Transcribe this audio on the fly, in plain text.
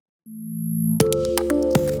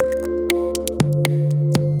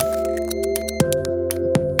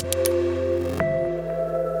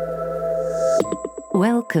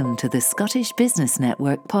Welcome to the Scottish Business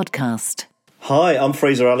Network podcast. Hi, I'm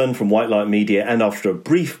Fraser Allen from White Light Media, and after a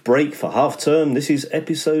brief break for half-term, this is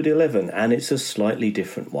episode 11, and it's a slightly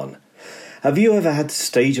different one. Have you ever had to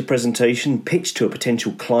stage a presentation, pitch to a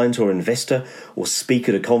potential client or investor, or speak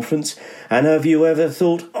at a conference? And have you ever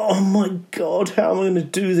thought, oh my God, how am I going to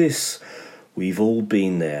do this? We've all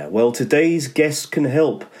been there. Well, today's guest can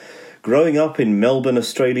help. Growing up in Melbourne,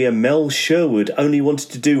 Australia, Mel Sherwood only wanted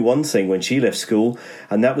to do one thing when she left school,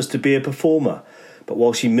 and that was to be a performer. But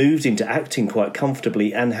while she moved into acting quite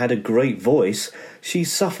comfortably and had a great voice, she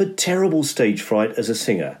suffered terrible stage fright as a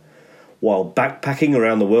singer. While backpacking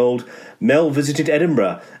around the world, Mel visited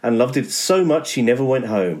Edinburgh and loved it so much she never went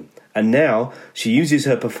home. And now she uses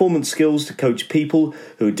her performance skills to coach people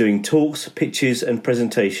who are doing talks, pitches and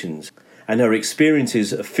presentations. And her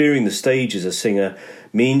experiences of fearing the stage as a singer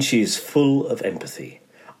means she is full of empathy.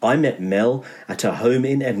 I met Mel at her home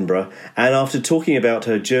in Edinburgh, and after talking about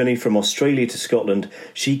her journey from Australia to Scotland,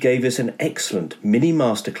 she gave us an excellent mini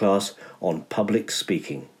masterclass on public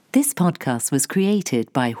speaking. This podcast was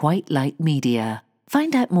created by White Light Media.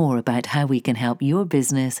 Find out more about how we can help your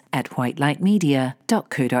business at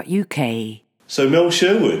whitelightmedia.co.uk. So Mel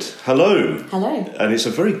Sherwood, hello. Hello. And it's a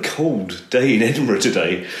very cold day in Edinburgh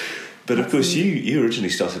today. But of course you originally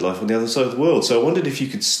started life on the other side of the world. So I wondered if you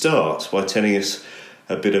could start by telling us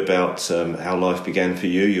a bit about how life began for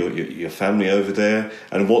you, your family over there,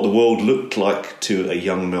 and what the world looked like to a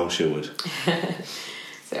young Mel Sherwood.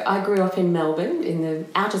 So I grew up in Melbourne, in the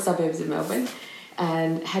outer suburbs of Melbourne,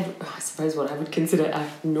 and had, I suppose, what I would consider a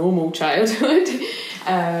normal childhood.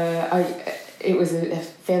 It was a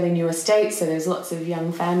fairly new estate, so there's lots of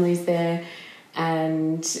young families there,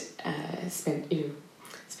 and spent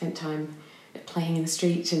time playing in the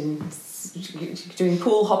street and doing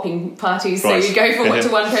pool hopping parties. Right. So you go to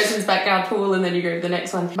one person's backyard pool and then you go to the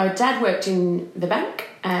next one. My dad worked in the bank,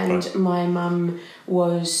 and right. My mum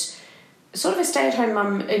was sort of a stay-at-home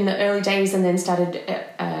mum in the early days, and then started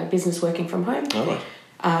a business working from home. Oh, right.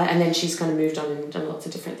 And then she's kind of moved on and done lots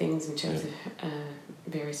of different things in terms of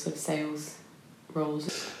various sort of sales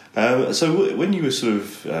roles. So when you were sort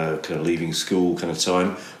of kind of leaving school kind of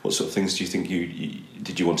time, what sort of things do you think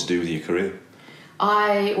did you want to do with your career?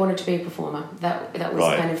 I wanted to be a performer. That was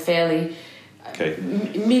right. kind of fairly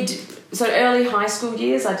early high school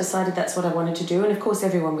years. I decided that's what I wanted to do, and of course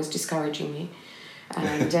everyone was discouraging me.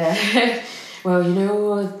 And well,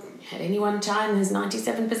 at any one time there's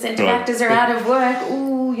 97% of actors are out of work.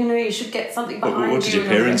 Ooh, you should get something behind you. What did your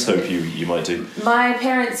parents hope you might do? My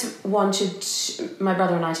parents wanted my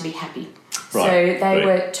brother and I to be happy. Right. So they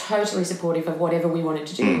were totally supportive of whatever we wanted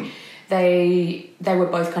to do. They were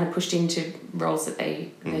both kind of pushed into roles that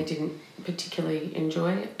they didn't particularly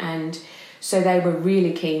enjoy, and so they were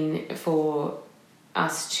really keen for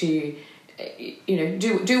us to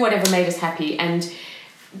do whatever made us happy, and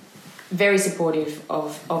very supportive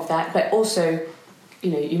of that. But also,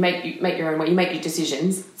 you make your own way, you make your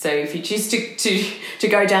decisions. So if you choose to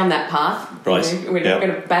go down that path, right. We're not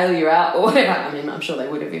going to bail you out or whatever. I mean, I'm sure they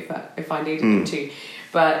would have if I needed them to.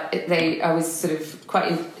 But I was sort of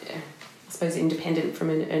quite, I suppose, independent from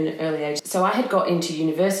an early age. So I had got into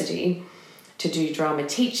university to do drama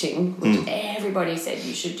teaching, which everybody said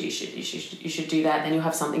you should do that, then you'll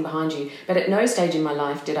have something behind you. But at no stage in my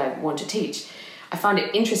life did I want to teach. I find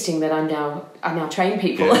it interesting that I now train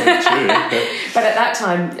people. Yeah, true. But at that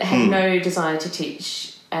time I had no desire to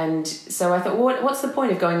teach. And so I thought, well, what's the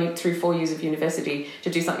point of going through 4 years of university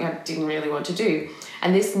to do something I didn't really want to do?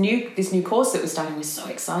 And this new course that was starting was so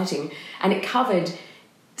exciting, and it covered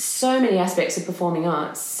so many aspects of performing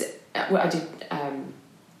arts. I did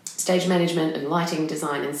stage management and lighting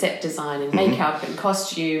design and set design and makeup and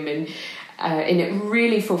costume, and it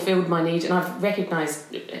really fulfilled my need. And I've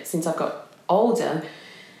recognised since I've got older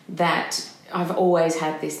that I've always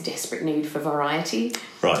had this desperate need for variety.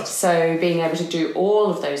 Right. So being able to do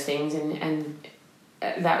all of those things and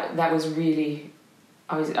that was really,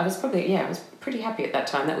 I was pretty happy at that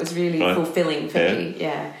time. That was really fulfilling for me.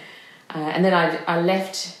 Yeah. And then I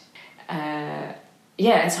left.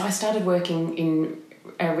 And so I started working in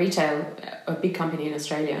retail, a big company in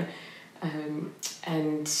Australia,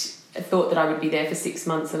 and I thought that I would be there for 6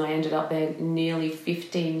 months, and I ended up there nearly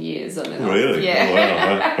 15 years on and off. Really? Yeah. Oh,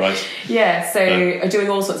 wow. Right. Yeah, so doing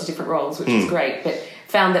all sorts of different roles, which was great. But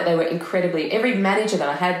found that they were every manager that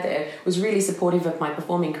I had there was really supportive of my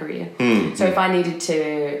performing career. So if I needed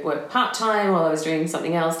to work part-time while I was doing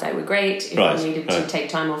something else, they were great. If I needed to take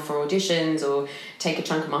time off for auditions or take a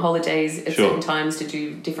chunk of my holidays at certain times to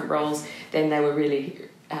do different roles, then they were really,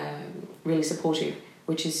 really supportive,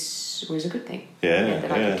 which was a good thing.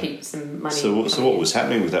 That I could keep some money. So what was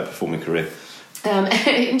happening with that performing career?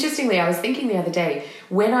 Interestingly, I was thinking the other day,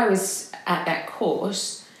 when I was at that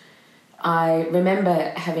course, I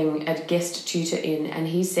remember having a guest tutor in, and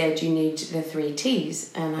he said, you need the 3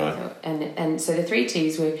 T's. And I thought, and so the 3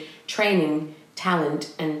 T's were training,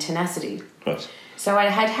 talent, and tenacity. Right. So I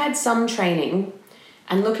had some training,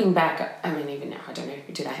 and looking back, I mean, even now, I don't know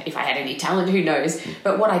if I had any talent, who knows?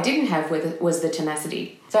 But what I didn't have was the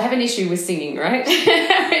tenacity. So I have an issue with singing, right?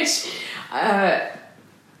 Which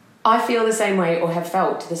I feel the same way, or have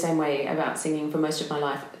felt the same way about singing for most of my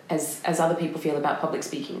life as other people feel about public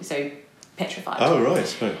speaking. So petrified. Oh,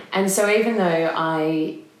 right. And so even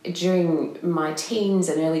though during my teens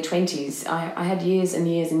and early 20s, I had years and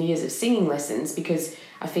years and years of singing lessons because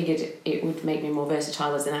I figured it would make me more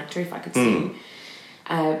versatile as an actor if I could sing.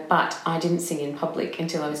 But I didn't sing in public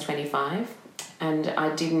until I was 25, and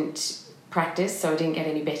I didn't practice, so I didn't get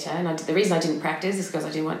any better. And the reason I didn't practice is because I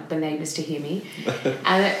didn't want the neighbours to hear me.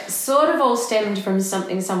 And it sort of all stemmed from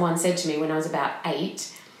something someone said to me when I was about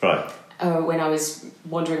 8. Right. When I was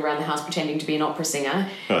wandering around the house pretending to be an opera singer.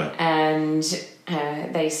 Right. And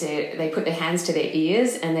they said, they put their hands to their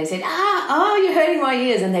ears and they said, you're hurting my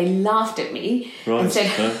ears. And they laughed at me and said,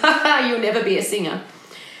 you'll never be a singer.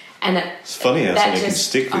 And it's funny how something can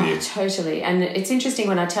stick with you. Totally. And it's interesting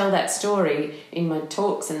when I tell that story in my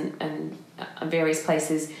talks and various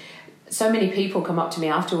places, so many people come up to me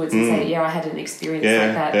afterwards and say, I had an experience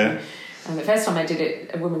like that. Yeah. And the first time I did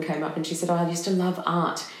it, a woman came up and she said, I used to love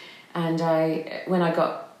art. And when I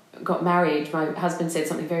got married, my husband said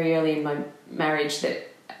something very early in my marriage that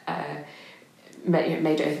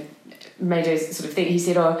made her sort of think. He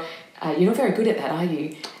said, you're not very good at that, are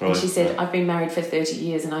you? And she said, I've been married for 30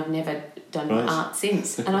 years and I've never done art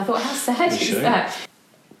since. And I thought, how sad is that?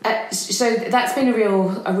 So that's been a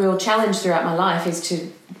real challenge throughout my life, is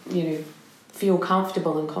to, feel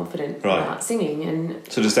comfortable and confident about singing. And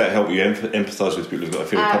so does that help you empathise with people who've got a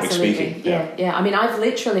fear of public speaking? Yeah. I mean,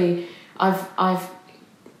 I've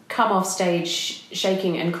come off stage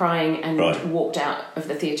shaking and crying and walked out of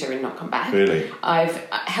the theatre and not come back. Really? I've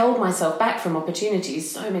held myself back from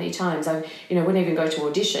opportunities so many times. I wouldn't even go to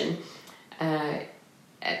audition.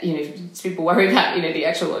 People worry about, the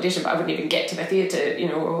actual audition, but I wouldn't even get to the theatre,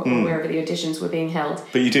 or wherever the auditions were being held.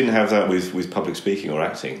 But you didn't have that with public speaking or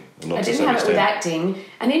acting? I didn't have it with acting.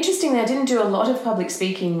 And interestingly, I didn't do a lot of public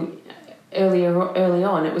speaking early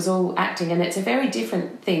on. It was all acting, and it's a very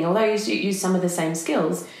different thing. Although you use some of the same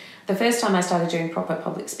skills, the first time I started doing proper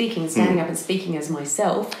public speaking, standing up and speaking as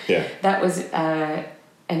myself, that was an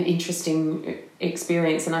interesting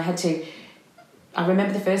experience. And I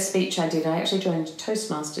remember the first speech I did, I actually joined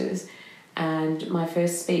Toastmasters, and my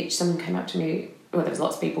first speech, someone came up to me, well, there was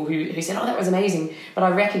lots of people who said, that was amazing, but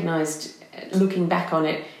I recognised, looking back on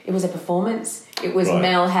it, it was a performance. It was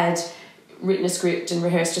Mel had written a script and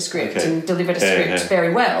rehearsed a script and delivered a script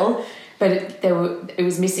very well, but it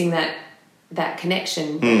was missing that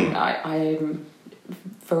connection. I am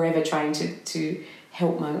forever trying to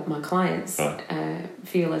help my clients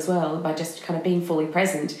feel as well, by just kind of being fully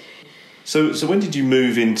present. So when did you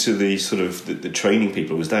move into the sort of the training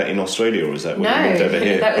people? Was that in Australia, or was that when you moved over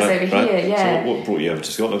here? That was over here, yeah. So what brought you over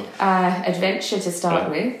to Scotland? Adventure to start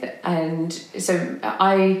with. And so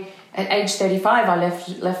at age 35, I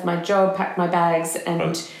left my job, packed my bags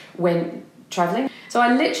and went travelling. So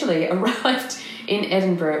I literally arrived in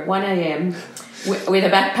Edinburgh at 1 a.m. with a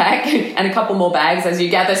backpack and a couple more bags as you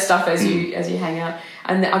gather stuff as you hang out.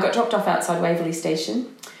 And I got dropped off outside Waverley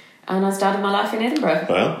Station, and I started my life in Edinburgh.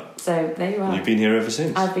 Well, so there you are. You've been here ever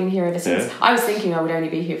since? I've been here ever since. Yeah. I was thinking I would only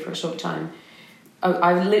be here for a short time.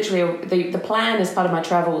 I literally, the plan as part of my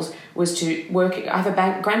travels was to work. I have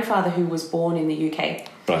a grandfather who was born in the UK.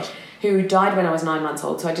 Right. Who died when I was 9 months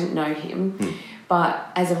old, so I didn't know him.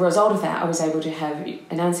 But as a result of that, I was able to have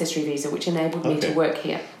an ancestry visa, which enabled me to work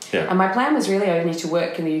here. Yeah. And my plan was really only to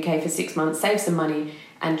work in the UK for 6 months, save some money,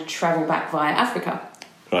 and travel back via Africa.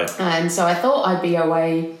 Right. And so I thought I'd be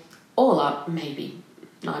away all up, maybe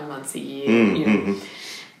 9 months a year,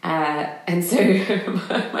 and so...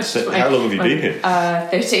 how long have you been here?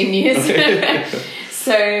 13 years.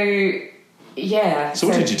 So, yeah. So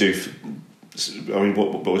what did you do?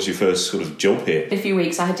 What was your first sort of job here? A few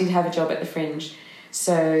weeks. I did have a job at the Fringe.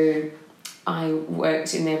 So I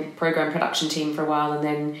worked in their program production team for a while, and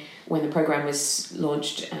then when the program was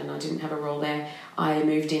launched and I didn't have a role there, I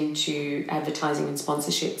moved into advertising and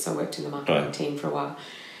sponsorship. So I worked in the marketing team for a while.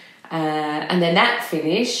 And then that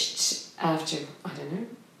finished after,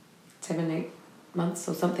 7-8 months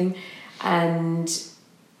or something. And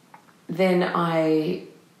then I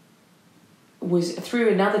was, through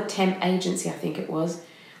another temp agency, I think it was,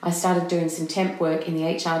 I started doing some temp work in the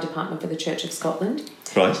HR department for the Church of Scotland.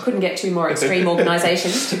 Right. Couldn't get two more extreme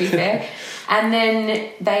organisations, to be fair. And then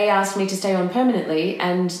they asked me to stay on permanently,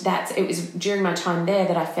 and it was during my time there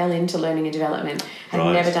that I fell into learning and development.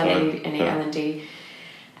 I'd never done any L&D,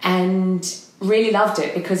 and really loved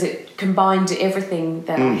it because it combined everything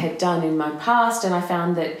that I had done in my past, and I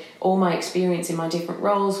found that all my experience in my different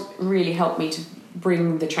roles really helped me to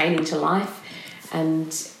bring the training to life.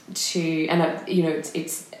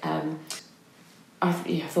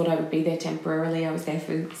 I thought I would be there temporarily. I was there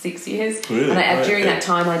for 6 years. Really? And during that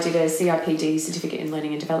time, I did a CIPD, Certificate in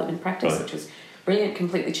Learning and Development Practice, which was brilliant,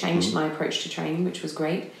 completely changed my approach to training, which was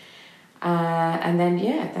great. And then,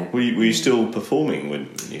 Were you still performing when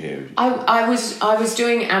you... I was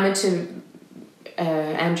doing amateur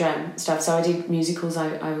Amdram stuff. So I did musicals.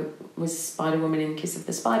 I was Spider-Woman in Kiss of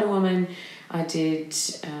the Spider-Woman. I did...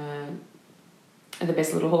 The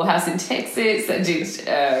Best Little Whorehouse in Texas. I did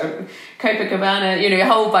Copacabana, a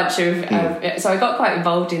whole bunch of... so I got quite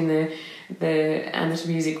involved in the amateur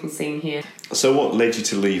musical scene here. So what led you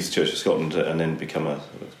to leave the Church of Scotland and then become an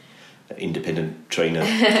independent trainer,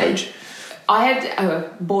 coach? I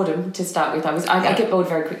had boredom to start with. I get bored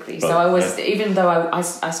very quickly. So I was, even though I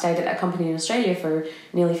stayed at that company in Australia for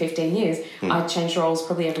nearly 15 years, I changed roles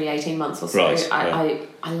probably every 18 months or so.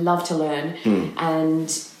 I love to learn.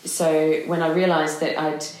 And so when I realised that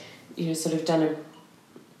I'd, sort of done a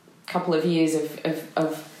couple of years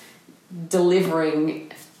of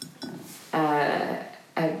delivering a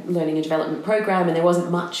learning and development program, and there wasn't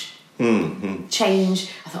much change,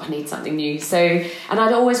 I thought I need something new. So, and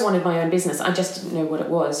I'd always wanted my own business. I just didn't know what it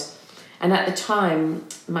was. And at the time,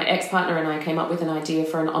 my ex-partner and I came up with an idea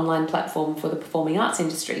for an online platform for the performing arts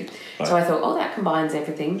industry. Right. So I thought, that combines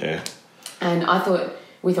everything. Yeah. And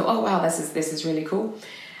we thought, oh wow, this is really cool.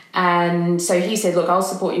 And so he said, look, I'll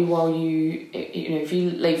support you while if you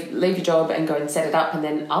leave your job and go and set it up, and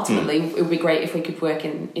then ultimately it would be great if we could work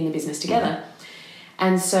in the business together.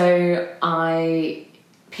 And so I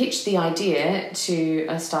pitched the idea to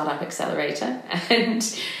a startup accelerator,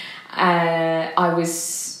 and I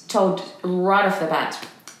was told right off the bat,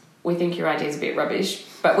 we think your idea is a bit rubbish,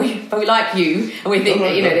 but we like you, and we think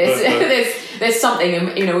that there's something,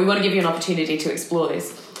 and we want to give you an opportunity to explore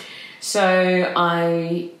this. So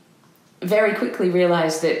I very quickly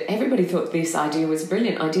realised that everybody thought this idea was a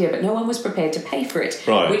brilliant idea, but no one was prepared to pay for it,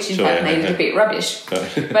 which in fact made it a bit rubbish.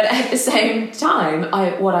 But at the same time,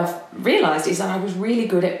 what I've realised is that I was really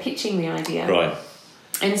good at pitching the idea. Right.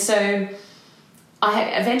 And so I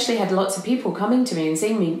eventually had lots of people coming to me and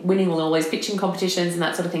seeing me winning all these pitching competitions and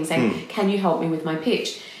that sort of thing, saying, can you help me with my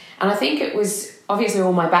pitch? And I think it was obviously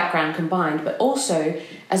all my background combined, but also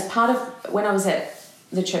as part of when I was at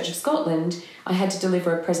the Church of Scotland, I had to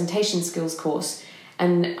deliver a presentation skills course,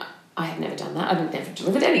 and I had never done that. I'd never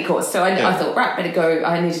delivered any course, so I thought, right, better go.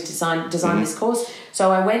 I need to design this course.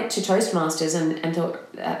 So I went to Toastmasters and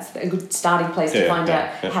thought that's a good starting place to find out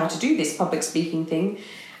how to do this public speaking thing.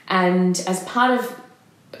 And as part of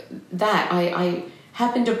that, I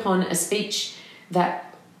happened upon a speech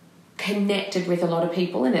that connected with a lot of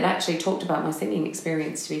people, and it actually talked about my singing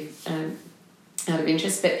experience, to be out of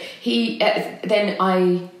interest. But then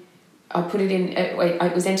I put it in. I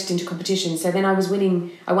was entered into competitions. So then I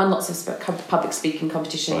won lots of public speaking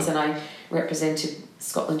competitions, and I represented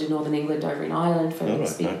Scotland and Northern England over in Ireland for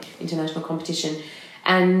international competition.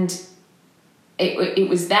 And it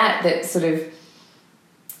was that sort of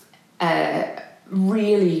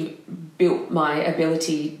really built my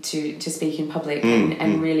ability to speak in public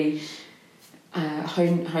and really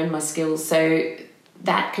hone my skills. So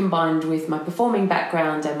that combined with my performing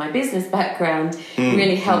background and my business background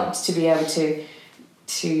really helped to be able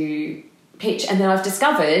to pitch. And then I've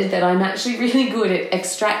discovered that I'm actually really good at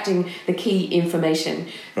extracting the key information.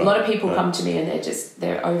 Right. A lot of people come to me and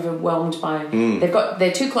they're overwhelmed by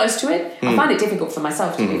they're too close to it. I find it difficult for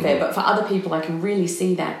myself, to be fair, but for other people I can really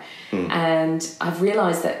see that. And I've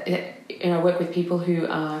realised that I work with people who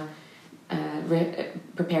are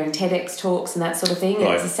preparing TEDx talks and that sort of thing.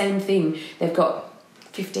 And it's the same thing. They've got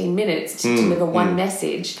 15 minutes to deliver one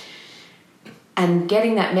message, and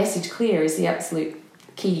getting that message clear is the absolute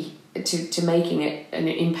key to making it an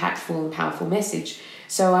impactful and powerful message.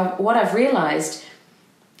 So what I've realised,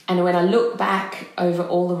 and when I look back over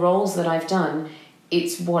all the roles that I've done,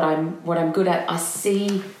 it's what I'm good at. I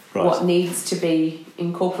see Right. what needs to be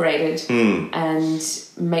incorporated, and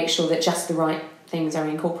make sure that just the right things are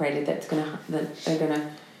incorporated that are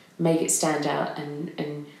gonna make it stand out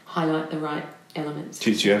and highlight the right elements.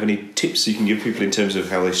 Do you have any tips you can give people in terms of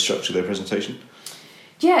how they structure their presentation?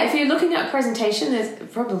 Yeah, if you're looking at a presentation,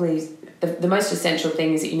 there's probably the most essential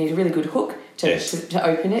thing is that you need a really good hook to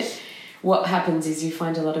open it. What happens is you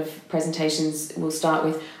find a lot of presentations will start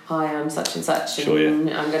with, "Hi, I'm such and such,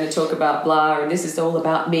 and I'm going to talk about blah, and this is all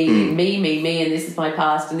about me, and me, and this is my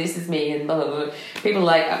past, and this is me, and blah, blah, blah." People are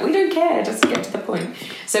like, "We don't care, just get to the point."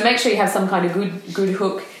 So make sure you have some kind of good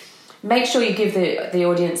hook. Make sure you give the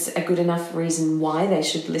audience a good enough reason why they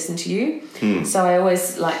should listen to you. So I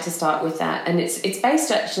always like to start with that, and it's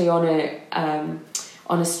based actually on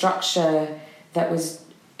a structure that was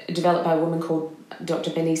developed by a woman called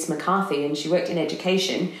Dr. Bernice McCarthy, and she worked in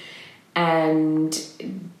education and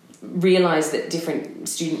realised that different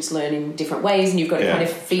students learn in different ways, and you've got to kind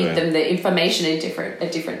of feed them the information in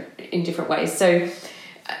different ways.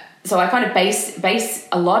 So I kind of base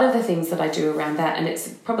a lot of the things that I do around that, and it's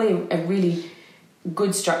probably a really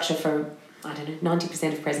good structure for,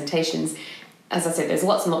 90% of presentations. As I said, there's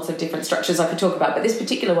lots and lots of different structures I could talk about, but this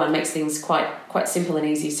particular one makes things quite simple and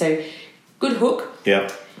easy. So good hook. Yeah.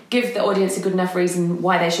 Give the audience a good enough reason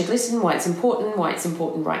why they should listen, why it's important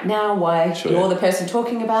right now, why you're the person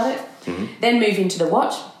talking about it. Mm-hmm. Then move into the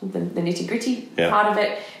what, the nitty-gritty part of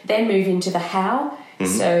it. Then move into the how. Mm-hmm.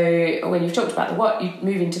 So when you've talked about the what, you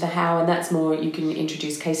move into the how, and that's more, you can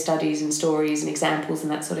introduce case studies and stories and examples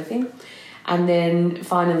and that sort of thing. And then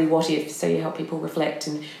finally, what if? So you help people reflect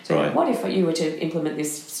and what if you were to implement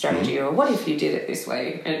this strategy, or what if you did it this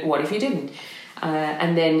way, and what if you didn't?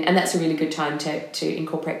 And that's a really good time to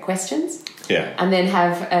incorporate questions. Yeah. And then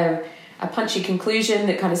have a punchy conclusion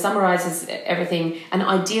that kind of summarises everything. And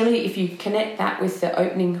ideally, if you connect that with the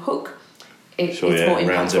opening hook, it's more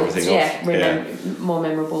rounds impactful. More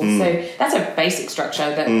memorable. So that's a basic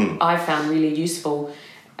structure that I've found really useful.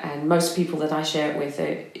 And most people that I share it with,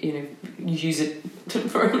 use it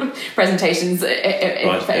for presentations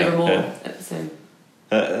forever more. Yeah. So.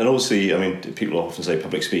 And obviously, I mean, people often say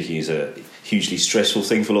public speaking is a hugely stressful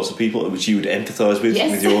thing for lots of people, which you would empathise with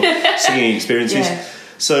your singing experiences. Yeah.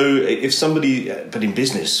 So if somebody, but in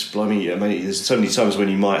business, blimey, I mean, there's so many times when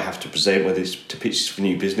you might have to present, whether it's to pitch for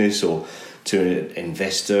new business or to an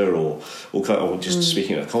investor or just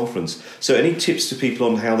speaking at a conference. So any tips to people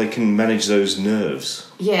on how they can manage those nerves?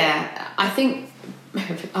 Yeah, I think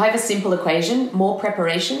I have a simple equation: more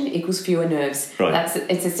preparation equals fewer nerves. Right.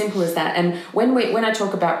 It's as simple as that. And when I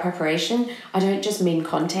talk about preparation, I don't just mean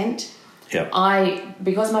content. Yeah.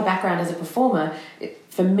 Because my background as a performer,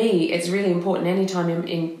 for me, it's really important. Anytime I'm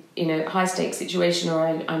in a high stakes situation or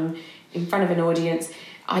I'm in front of an audience,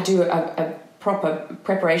 I do a proper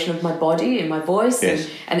preparation of my body and my voice,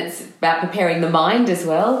 and it's about preparing the mind as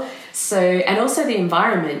well. So, and also the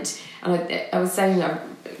environment. And I was saying, I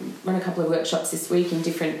run a couple of workshops this week in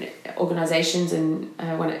different organisations, and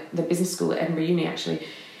one at the business school at Edinburgh Uni actually.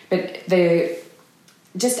 But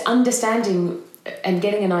just understanding and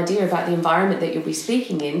getting an idea about the environment that you'll be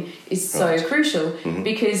speaking in is so crucial,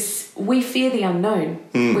 because we fear the unknown.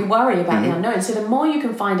 We worry about the unknown. So the more you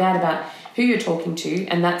can find out about who you're talking to,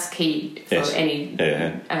 and that's key for any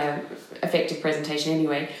effective presentation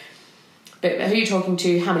anyway. But who you're talking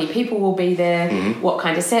to, how many people will be there, what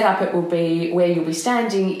kind of setup it will be, where you'll be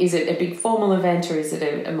standing. Is it a big formal event, or is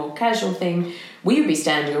it a more casual thing? Will you be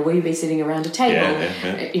standing, or will you be sitting around a table?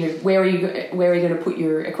 Where are you going to put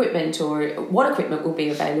your equipment, or what equipment will be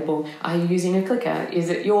available? Are you using a clicker? Is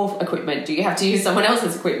it your equipment? Do you have to use someone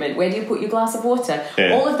else's equipment? Where do you put your glass of water?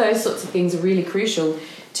 All of those sorts of things are really crucial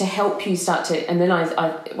to help you start to. And then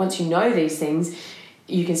once you know these things,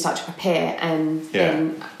 you can start to prepare and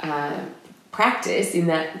then practice in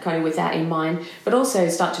that, kind of with that in mind, but also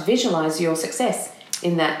start to visualize your success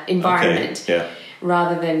in that environment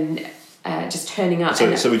rather than just turning up.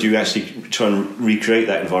 So would you actually try and recreate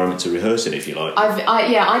that environment to rehearse it, if you like?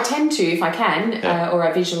 I tend to, if I can, or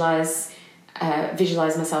I visualize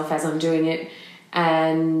myself as I'm doing it,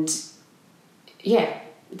 and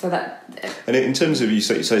so that. And in terms of, you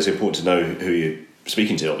say it's important to know who you're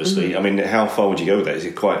speaking to, obviously. I mean, how far would you go with that? Is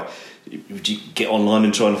it quite? Would you get online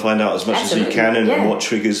and try and find out as much as you can, and what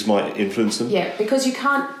triggers might influence them? Yeah, because you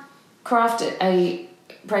can't craft a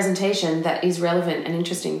presentation that is relevant and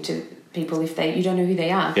interesting to people if you don't know who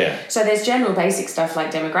they are. Yeah. So there's general basic stuff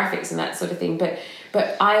like demographics and that sort of thing, but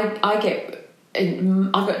I've got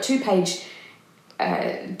a 2-page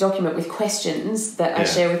document with questions that I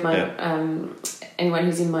share with my anyone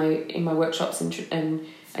who's in my workshops and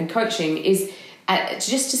coaching, is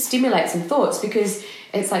just to stimulate some thoughts, because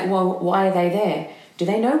it's like, well, why are they there? Do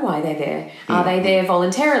they know why they're there? Are they there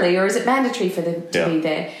voluntarily, or is it mandatory for them to be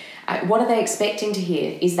there? What are they expecting to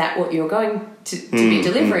hear? Is that what you're going to be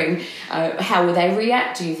delivering? How will they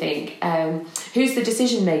react, do you think? Who's the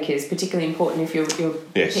decision makers? Particularly important if you're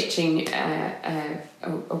pitching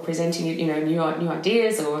or presenting, new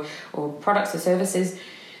ideas or products or services.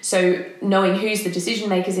 So knowing who's the decision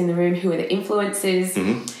makers in the room, who are the influencers,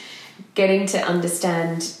 getting to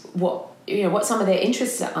understand what some of their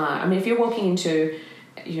interests are. I mean, if you're walking into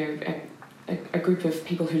a group of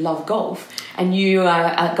people who love golf and you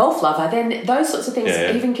are a golf lover, then those sorts of things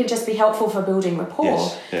even can just be helpful for building rapport.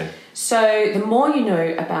 Yes, yeah. So the more you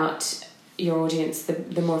know about your audience,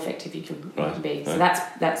 the more effective you can be. So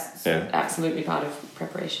that's absolutely part of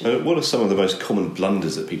preparation. What are some of the most common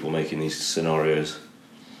blunders that people make in these scenarios?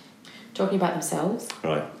 Talking about themselves.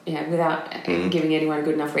 Right. Yeah, without giving anyone a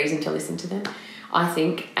good enough reason to listen to them, I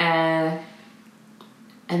think.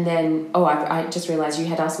 And then, I just realised you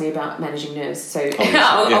had asked me about managing nerves, so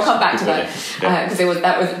I'll come back to that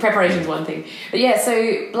because preparation's one thing. But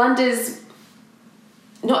so blunders,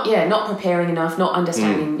 not preparing enough, not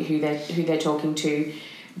understanding who they're talking to,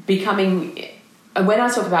 becoming. And when I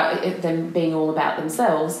talk about them being all about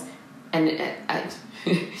themselves, and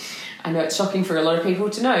I know it's shocking for a lot of people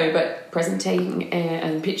to know, but presenting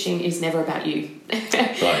and pitching is never about you. So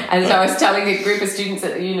I was telling a group of students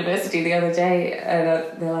at the university the other day,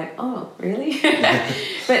 and they're like, oh, really?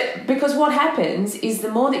 But because what happens is the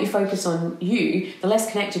more that you focus on you, the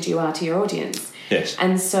less connected you are to your audience. Yes.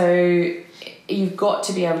 And so you've got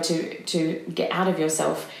to be able to get out of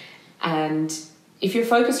yourself. And if you're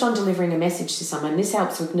focused on delivering a message to someone, this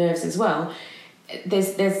helps with nerves as well,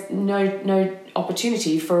 there's no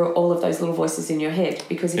opportunity for all of those little voices in your head,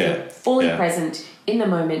 because if you're fully present in the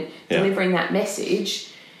moment delivering that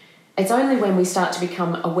message, it's only when we start to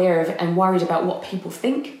become aware of and worried about what people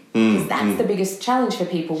think, because that's the biggest challenge for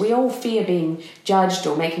people. We all fear being judged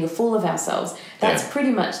or making a fool of ourselves. That's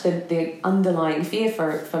pretty much the underlying fear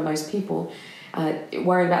for most people,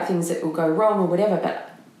 worrying about things that will go wrong or whatever.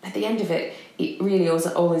 But at the end of it, it really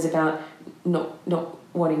all is about not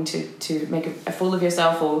wanting to make a fool of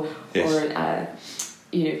yourself or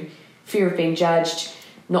fear of being judged,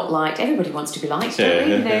 not liked. Everybody wants to be liked,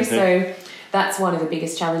 don't we? So that's one of the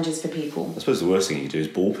biggest challenges for people. I suppose the worst thing you do is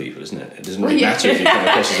bore people, isn't it? It doesn't really matter if you come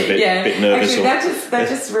across as a bit nervous. Actually, that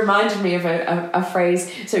just reminded me of a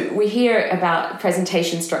phrase. So we hear about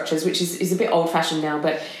presentation structures, which is a bit old-fashioned now,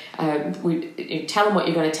 but we tell them what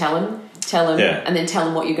you're going to tell them, and then tell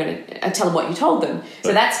them what you're going to tell them what you told them.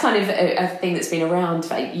 So that's kind of a thing that's been around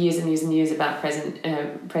for years and years and years about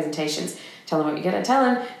presentations. Tell them what you're going to tell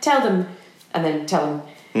them, and then tell them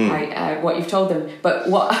what you've told them. But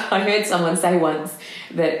what I heard someone say once,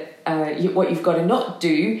 that what you've got to not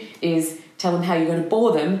do is tell them how you're going to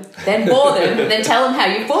bore them, then bore them, and then tell them how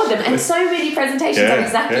you bored them. And so many presentations are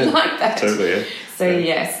exactly like that. Totally, So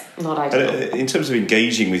yes. Not ideal. In terms of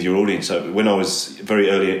engaging with your audience, when I was very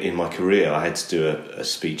early in my career, I had to do a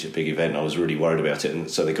speech at a big event. I was really worried about it,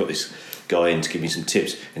 and so they got this guy in to give me some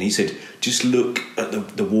tips, and he said, just look at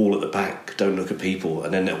the wall at the back, don't look at people,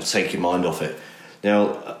 and then that will take your mind off it.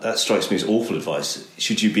 Now, that strikes me as awful advice.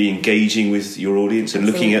 Should you be engaging with your audience and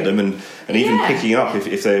looking at them and even picking up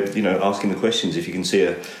if they're asking the questions, if you can see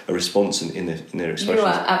a response in their expressions? You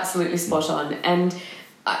are absolutely spot on. And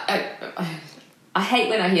I hate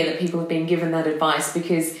when I hear that people have been given that advice,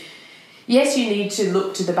 because yes, you need to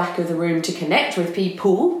look to the back of the room to connect with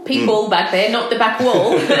people back there, not the back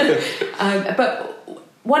wall. But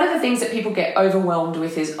one of the things that people get overwhelmed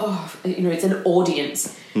with is, it's an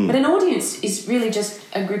audience. But an audience is really just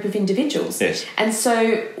a group of individuals. Yes. And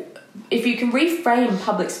so if you can reframe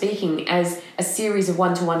public speaking as a series of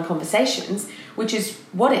one-to-one conversations, which is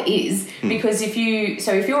what it is, because if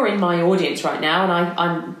you're in my audience right now and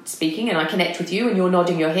I'm speaking and I connect with you and you're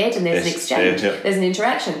nodding your head and there's an exchange, there's an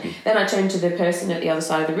interaction, then I turn to the person at the other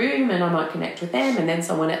side of the room and I might connect with them, and then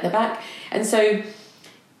someone at the back. And so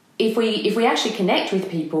if we actually connect with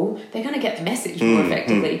people, they're going to get the message more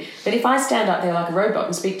effectively. But if I stand up there like a robot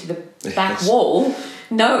and speak to the back wall,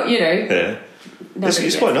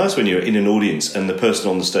 It's quite nice when you're in an audience and the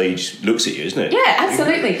person on the stage looks at you, isn't it? Yeah,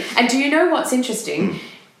 absolutely. And do you know what's interesting?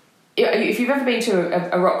 If you've ever been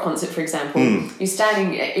to a rock concert, for example, you're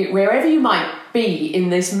standing wherever you might be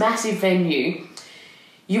in this massive venue,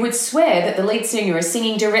 you would swear that the lead singer is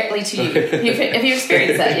singing directly to you. Have you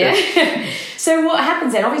experienced that? Yeah. So what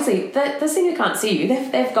happens then? Obviously, the singer can't see you.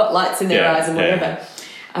 They've got lights in their eyes and whatever,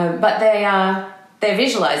 but they're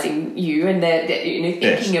visualizing you, and they're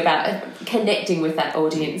thinking about connecting with that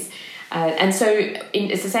audience. And so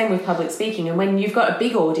it's the same with public speaking. And when you've got a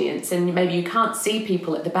big audience and maybe you can't see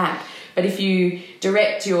people at the back, But if you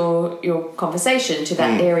direct your conversation to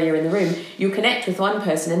that area in the room, you'll connect with one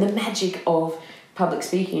person. And the magic of public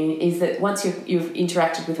speaking is that once you've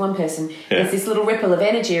interacted with one person, there's this little ripple of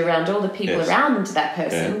energy around all the people around that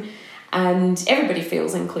person, and everybody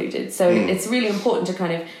feels included. So it's really important to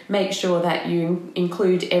kind of make sure that you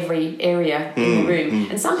include every area in the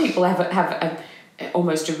room. And some people have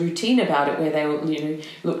almost a routine about it, where they'll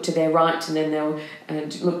look to their right and then they'll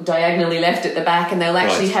look diagonally left at the back, and they'll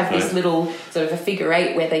actually have this little sort of a figure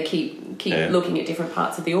eight where they keep looking at different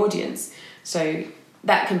parts of the audience. So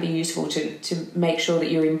that can be useful to make sure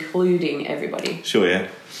that you're including everybody. Sure, yeah.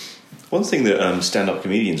 One thing that stand-up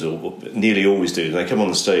comedians nearly always do, they come on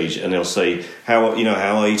the stage and they'll say, how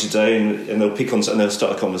are you today? And they'll pick on, and they'll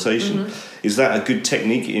start a conversation. Is that a good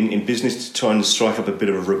technique in business to try and strike up a bit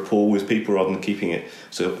of a rapport with people rather than keeping it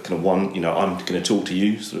so kind of one, I'm going to talk to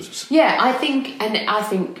you? Sort of. Yeah, I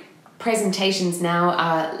think presentations now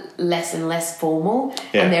are less and less formal,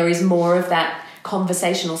 and there is more of that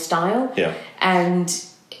conversational style. Yeah. And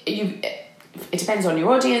it depends on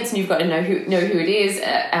your audience, and you've got to know who it is.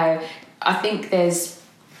 I think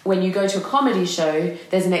when you go to a comedy show,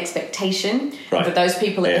 there's an expectation that those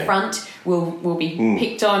people at the front will be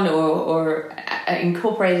picked on or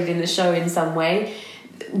incorporated in the show in some way.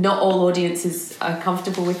 Not all audiences are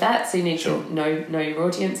comfortable with that, so you need to know your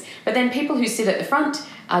audience. But then people who sit at the front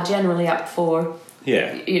are generally up for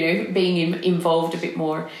being involved a bit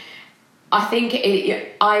more. I think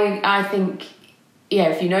if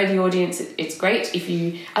you know the audience, it's great.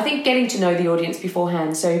 I think getting to know the audience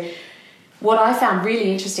beforehand. So what I found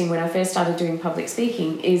really interesting when I first started doing public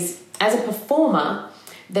speaking is, as a performer,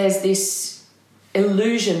 there's this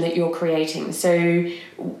illusion that you're creating. So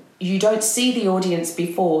you don't see the audience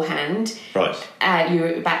beforehand. Right.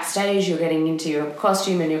 You're backstage, you're getting into your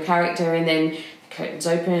costume and your character, and then curtains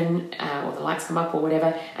open or the lights come up or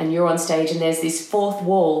whatever, and you're on stage, and there's this fourth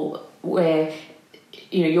wall where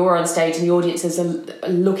you're on stage and the audiences are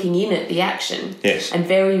looking in at the action. Yes. And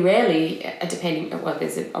very rarely,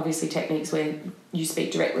 there's obviously techniques where you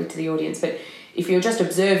speak directly to the audience, but if you're just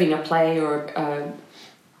observing a play or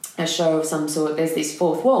a show of some sort, there's this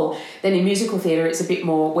fourth wall. Then in musical theatre, it's a bit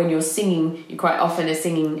more, when you're singing, you quite often are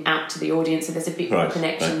singing out to the audience, so there's a bit more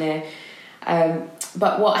connection there.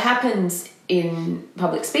 But what happens in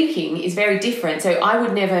public speaking is very different. So I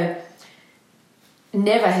would never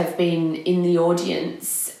have been in the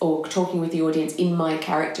audience or talking with the audience in my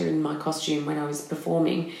character, in my costume when I was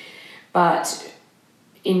performing. But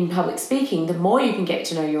in public speaking, the more you can get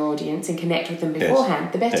to know your audience and connect with them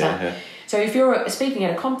beforehand, the better. Yeah. So if you're speaking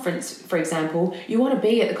at a conference, for example, you want to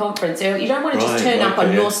be at the conference. You don't want to just turn up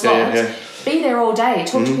on your slot. Be there all day.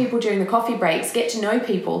 Talk to people during the coffee breaks. Get to know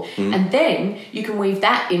people. And then you can weave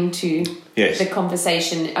that into the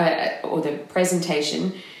conversation or the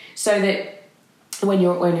presentation, so that when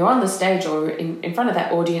you're on the stage or in front of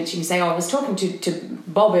that audience, you can say, I was talking to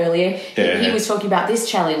Bob earlier. He was talking about this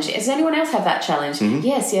challenge. Does anyone else have that challenge?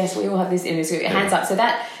 Yes, we all have this. Hands up. So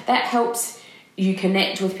that helps you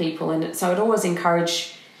connect with people. And so I'd always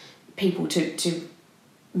encourage people to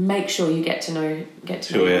make sure you get to know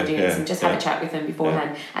the audience and just have a chat with them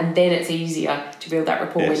beforehand. And then it's easier to build that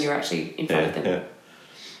rapport when you're actually in front of them. Yeah.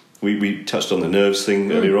 We touched on the nerves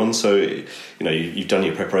thing earlier on, so you've done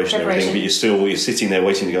your preparation and everything, but you're sitting there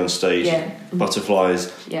waiting to go on stage.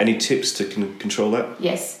 Butterflies. Any tips to control that?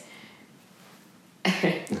 Yes.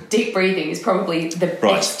 Deep breathing is probably the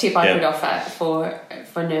best tip I would offer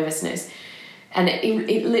for nervousness, and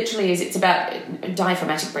it literally is. It's about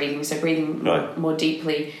diaphragmatic breathing, so breathing more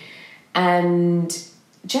deeply, and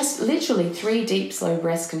just literally 3 deep, slow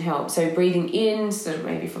breaths can help. So breathing in, so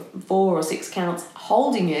maybe for 4 or 6 counts,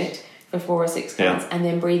 holding it for 4 or 6 counts, and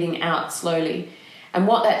then breathing out slowly. And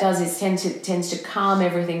what that does is tends to calm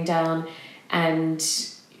everything down and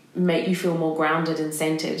make you feel more grounded and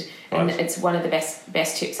centered. Right. And it's one of the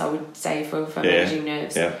best tips I would say for managing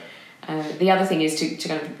nerves. Yeah. The other thing is to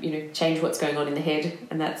kind of change what's going on in the head,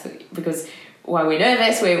 and that's because while we're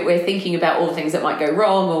nervous, we're thinking about all the things that might go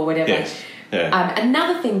wrong or whatever. Yes. Yeah.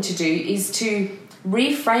 Another thing to do is to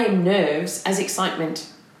reframe nerves as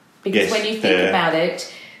excitement, because when you think about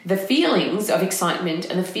it, the feelings of excitement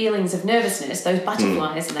and the feelings of nervousness, those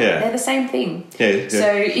butterflies, they're the same thing.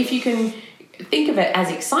 So if you can think of it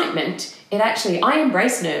as excitement, I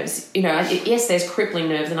embrace nerves. Yes, there's crippling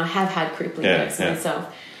nerves, and I have had crippling nerves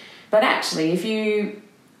myself. But actually, if you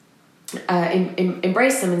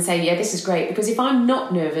embrace them and say, this is great, because if I'm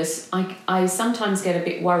not nervous, I sometimes get a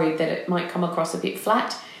bit worried that it might come across a bit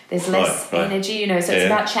flat. There's less energy, so it's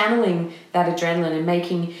about channeling that adrenaline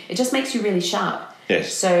and it just makes you really sharp.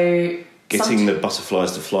 Yes. So getting the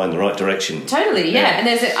butterflies to fly in the right direction. Totally, yeah. And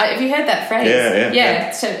have you heard that phrase?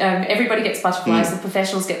 Yeah. So everybody gets butterflies. The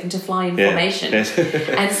professionals get them to fly in formation. Yes.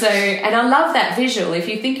 and I love that visual. If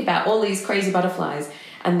you think about all these crazy butterflies,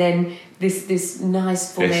 and then this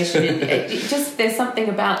nice formation, it just there's something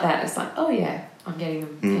about that. It's like, oh yeah, I'm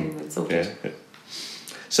getting them sorted. Yeah.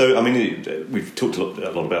 So, I mean, we've talked a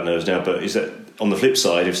lot about nerves now, but is that on the flip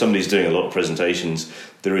side, if somebody's doing a lot of presentations,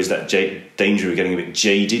 there is that danger of getting a bit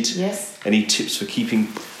jaded. Yes. Any tips for keeping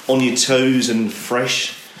on your toes and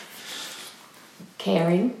fresh?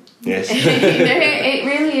 Caring. Yes. It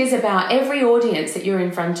really is about every audience that you're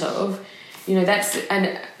in front of.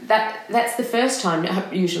 That's the first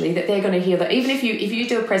time usually that they're going to hear that. Even if you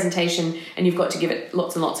do a presentation and you've got to give it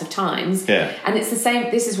lots and lots of times, and it's the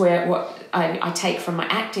same. This is where what I take from my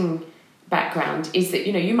acting background is that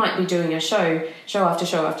you might be doing a show after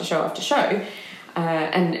show after show after show,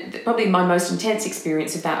 and probably my most intense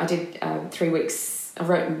experience of that, I did 3 weeks. I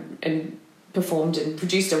wrote and performed and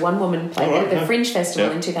produced a one-woman play at the Fringe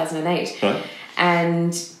Festival in 2008,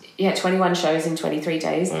 and 21 shows in 23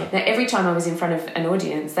 days. Now, every time I was in front of an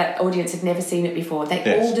audience, that audience had never seen it before.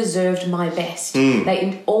 They all deserved my best.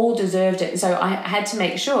 They all deserved it. And so I had to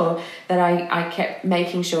make sure that I kept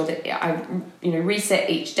making sure that I reset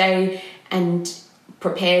each day and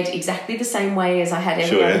prepared exactly the same way as I had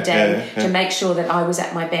every other day to make sure that I was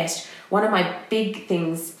at my best. One of my big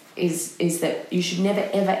things is that you should never,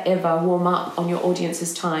 ever, ever warm up on your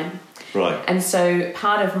audience's time. Right. And so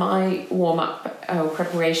part of my warm-up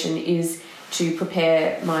preparation is to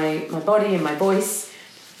prepare my body and my voice.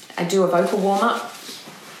 I do a vocal warm-up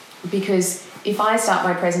because if I start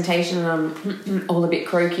my presentation and I'm all a bit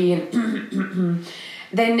croaky and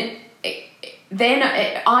then it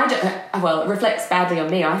reflects badly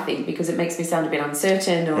on me, I think, because it makes me sound a bit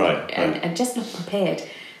uncertain and just not prepared.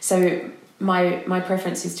 So my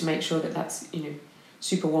preference is to make sure that that's,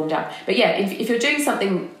 super warmed up. But yeah, if you're doing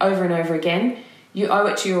something over and over again, you owe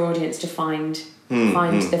it to your audience to find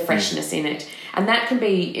the freshness in it. And that can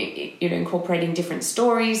be, incorporating different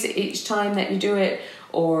stories each time that you do it,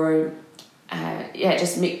 or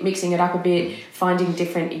just mixing it up a bit, finding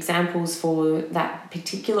different examples for that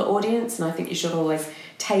particular audience. And I think you should always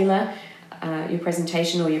tailor your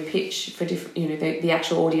presentation or your pitch for different, the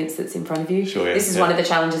actual audience that's in front of you. Sure, this is one of the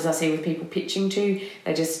challenges I see with people pitching too.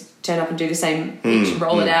 They just turn up and do the same pitch,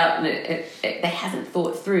 roll it out, and they haven't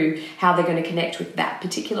thought through how they're going to connect with that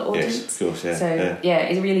particular audience. Yes, of course, yeah. So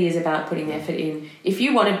it really is about putting effort in. If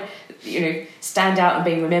you want to, stand out and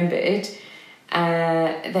be remembered,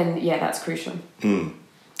 then that's crucial.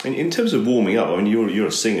 In terms of warming up, I mean, you're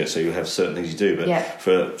a singer, so you have certain things you do. But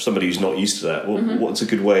for somebody who's not used to that, what's a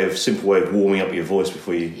good simple way of warming up your voice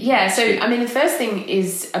before you? Yeah, so I mean, the first thing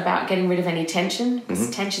is about getting rid of any tension,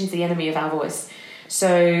 because tension's the enemy of our voice.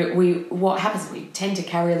 So what happens? We tend to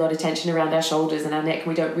carry a lot of tension around our shoulders and our neck, and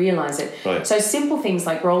we don't realise it. Right. So simple things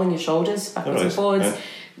like rolling your shoulders backwards and forwards,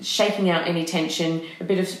 shaking out any tension,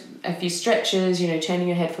 a few stretches, turning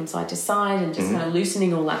your head from side to side, and just kind of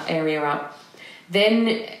loosening all that area up.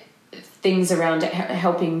 Then things around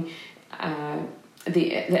helping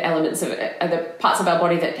the elements of the parts of our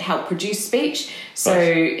body that help produce speech. So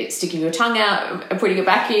it's sticking your tongue out, putting it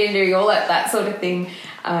back in, doing all that sort of thing.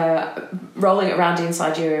 Rolling it around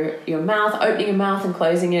inside your mouth, opening your mouth and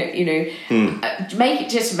closing it.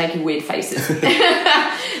 Making weird faces.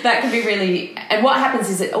 That can be really. And what happens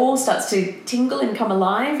is it all starts to tingle and come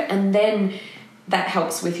alive, and then that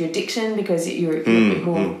helps with your diction because you're a bit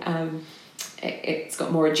more. It's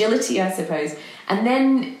got more agility, I suppose. And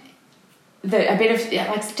then a bit of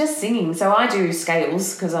just singing. So I do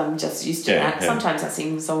scales because I'm just used to that. Sometimes I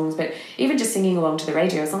sing songs, but even just singing along to the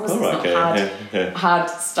radio, as long as it's not hard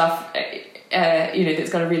stuff,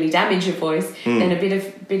 that's going to really damage your voice, then a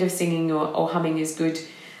bit of singing or humming is good.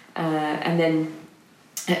 And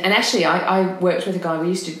actually, I worked with a guy. We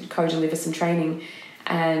used to co-deliver some training,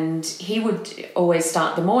 and he would always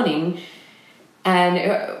start the morning. And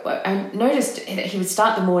I noticed that he would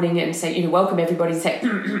start the morning and say, welcome everybody, and say,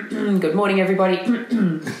 good morning everybody,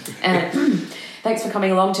 and thanks for coming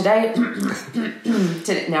along today.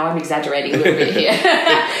 Now I'm exaggerating a little bit here.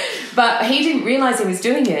 But he didn't realise he was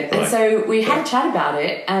doing it. And so we had a chat about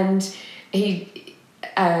it, and we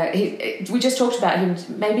just talked about him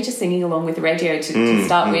maybe just singing along with the radio to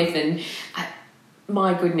start with. And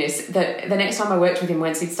my goodness, the next time I worked with him,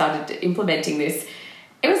 once he'd started implementing this,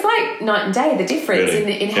 it was like night and day, the difference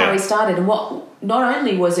in how he started. And what not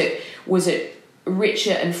only was it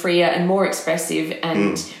richer and freer and more expressive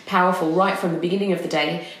and powerful right from the beginning of the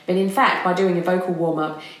day, but in fact, by doing a vocal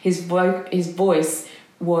warm-up, his voice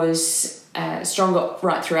was stronger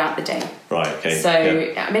right throughout the day. Right. Okay. So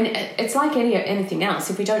I mean, it's like anything else.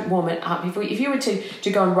 If we don't warm it up, if you were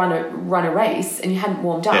to go and run a race and you hadn't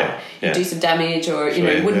warmed up, you'd do some damage, or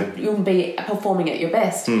you wouldn't be performing at your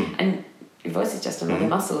best. And your voice is just another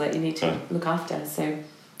muscle that you need to look after. So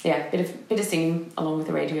yeah, bit of singing along with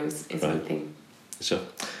the radio is a good thing. Sure.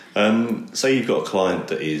 Say you've got a client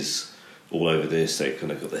that is all over this, they kind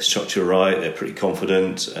of got their structure right, they're pretty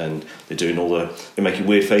confident, and they're doing they're making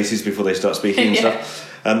weird faces before they start speaking and stuff.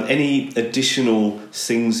 Any additional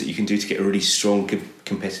things that you can do to get a really strong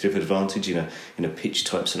competitive advantage in a pitch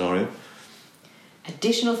type scenario?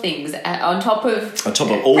 Additional things on top of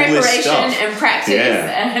all preparation this stuff and practice.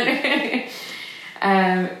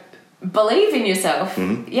 Believe in yourself.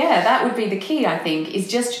 Yeah, that would be the key, I think, is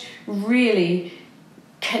just really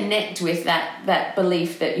connect with that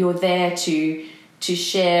belief that you're there to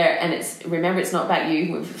share, and it's not about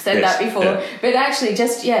you. We've said that before, but actually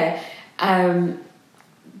just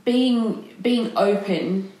being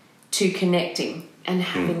open to connecting and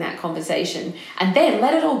having that conversation, and then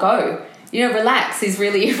let it all go. Relax is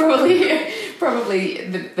really probably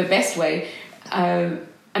the best way, and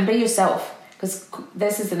be yourself. Because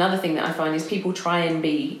this is another thing that I find is people try and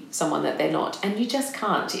be someone that they're not, and you just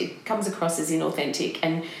can't. It comes across as inauthentic,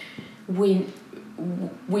 and we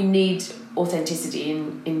need authenticity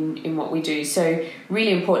in what we do. So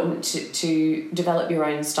really important to develop your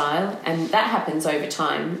own style, and that happens over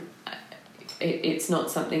time. It's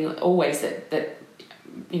not something always that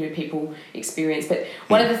people experience. But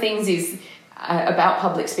one of the things is about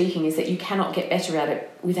public speaking is that you cannot get better at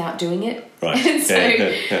it without doing it. Right. And so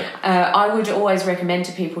I would always recommend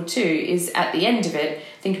to people too is at the end of it,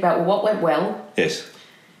 think about what went well. Yes.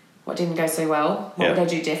 What didn't go so well. What would I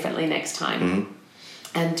do differently next time?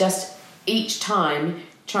 And just each time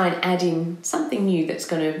try and add in something new that's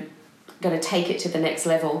going to take it to the next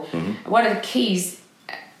level. One of the keys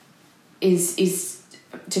is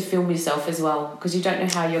to film yourself as well, because you don't know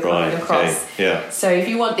how you're coming across. Okay. Yeah. So if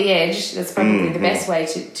you want the edge, that's probably the best way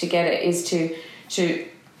to get it, is to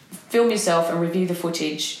film yourself and review the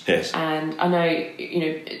footage. Yes. And I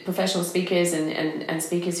know, professional speakers and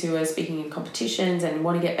speakers who are speaking in competitions and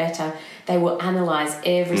want to get better, they will analyse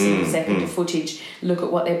every single second of footage, look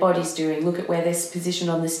at what their body's doing, look at where they're positioned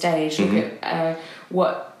on the stage, look at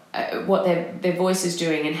what their voice is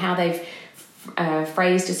doing and how they've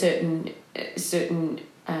phrased a certain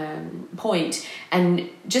point, and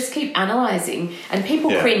just keep analysing. And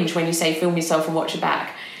people cringe when you say film yourself and watch it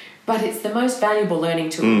back, but it's the most valuable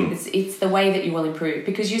learning tool. It's the way that you will improve,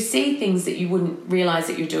 because you see things that you wouldn't realise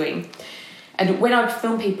that you're doing. And when I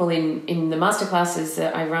film people in the masterclasses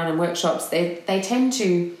that I run and workshops, they tend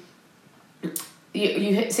to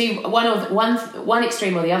you see one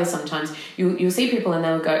extreme or the other. Sometimes you'll see people and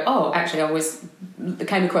they'll go, oh, actually I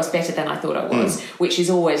came across better than I thought I was, which is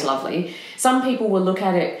always lovely. Some people will look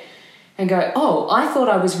at it and go, oh, I thought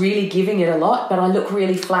I was really giving it a lot, but I look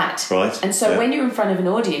really flat. Right. And so when you're in front of an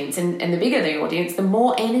audience, and the bigger the audience, the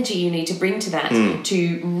more energy you need to bring to that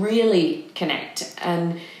to really connect.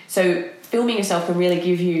 And so filming yourself can really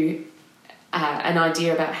give you an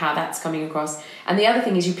idea about how that's coming across. And the other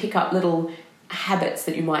thing is you pick up little habits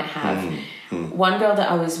that you might have. One girl that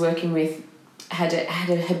I was working with had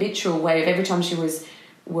a habitual way of every time she was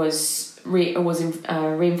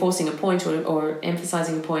reinforcing a point or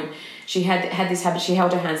emphasizing a point, she had this habit. She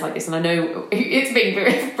held her hands like this, and I know it's being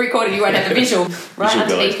recorded, you won't have the visual, right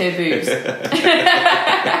underneath her boobs.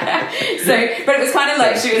 But it was kind of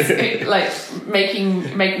like she was like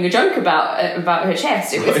making a joke about her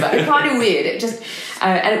chest. It was kind of weird. It just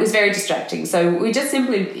and it was very distracting. So we just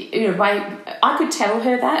simply, I could tell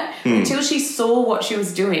her that until she saw what she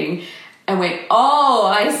was doing and went, oh,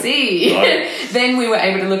 I see. Right. Then we were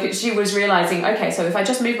able to look at, she was realising, okay, so if I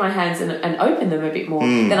just move my hands and open them a bit more,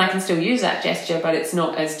 then I can still use that gesture, but it's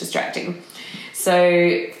not as distracting.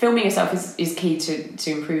 So filming yourself is key to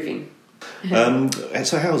improving.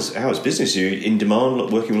 So how's business? Are you in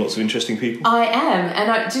demand, working with lots of interesting people? I am,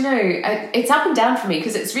 and it's up and down for me,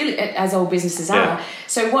 because it's really, as all businesses are.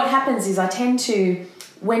 So what happens is I tend to,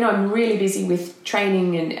 when I'm really busy with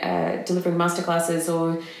training and delivering masterclasses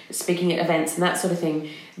or speaking at events and that sort of thing,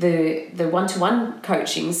 the one-to-one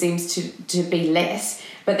coaching seems to be less.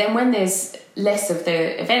 But then when there's less of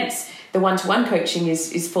the events, the one-to-one coaching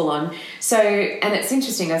is full on. So, and it's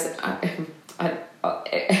interesting, as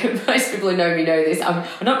most people who know me know this, I'm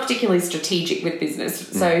not particularly strategic with business.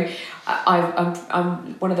 So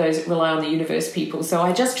I'm one of those rely on the universe people. So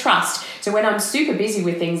I just trust. So when I'm super busy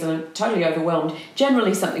with things and I'm totally overwhelmed,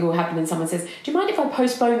 generally something will happen and someone says, do you mind if I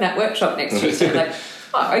postpone that workshop next Tuesday? I'm like,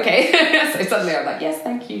 oh, okay. So suddenly I'm like, yes,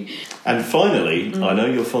 thank you. And finally, I know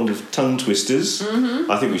you're fond of tongue twisters.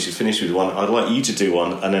 I think we should finish with one. I'd like you to do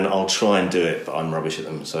one, and then I'll try and do it, but I'm rubbish at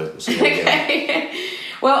them, so we'll see how we get on. Okay.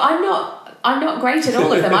 Well, I'm not great at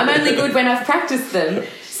all of them. I'm only good when I've practiced them.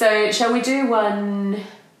 So shall we do one?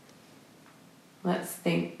 Let's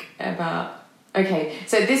think about... Okay,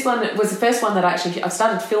 so this one was the first one that I've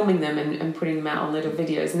started filming them and putting them out on little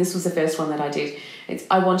videos, and this was the first one that I did. It's,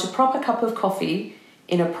 I want a proper cup of coffee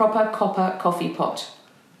in a proper copper coffee pot.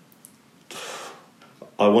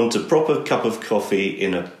 I want a proper cup of coffee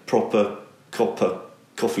in a proper copper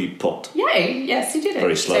coffee pot. Yay, yes, you did it.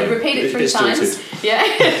 Very slow. So repeat it 3 times. Yeah.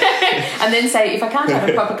 And then say, if I can't have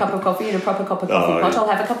a proper cup of coffee in a proper copper coffee pot, I'll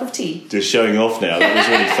have a cup of tea. Just showing off now. That was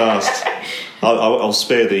really fast. I'll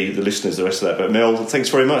spare the listeners the rest of that. But Mel, thanks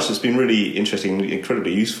very much. It's been really interesting,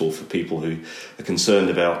 incredibly useful for people who are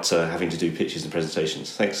concerned about having to do pitches and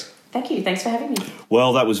presentations. Thanks. Thank you. Thanks for having me.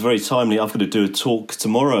 Well, that was very timely. I've got to do a talk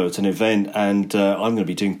tomorrow at an event, and I'm going to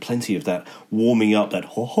be doing plenty of that, warming up that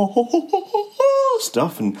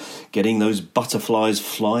stuff and getting those butterflies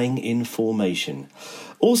flying in formation.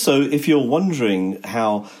 Also, if you're wondering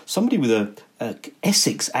how somebody with a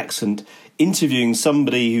Essex accent interviewing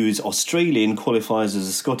somebody who is Australian qualifies as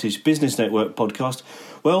a Scottish Business Network podcast,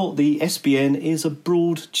 well, the SBN is a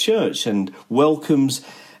broad church and welcomes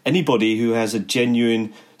anybody who has a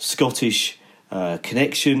genuine Scottish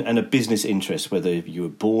connection and a business interest, whether you were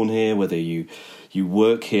born here, whether you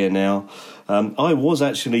work here now. I was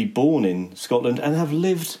actually born in Scotland and have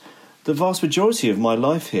lived the vast majority of my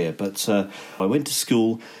life here, but I went to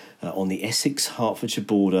school on the Essex-Hertfordshire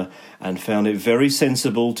border and found it very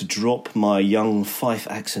sensible to drop my young Fife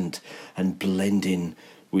accent and blend in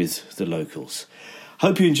with the locals.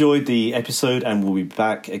 Hope you enjoyed the episode, and we'll be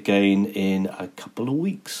back again in a couple of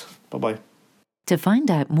weeks. Bye-bye. To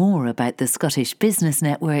find out more about the Scottish Business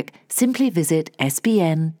Network, simply visit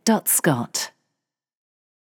sbn.scot.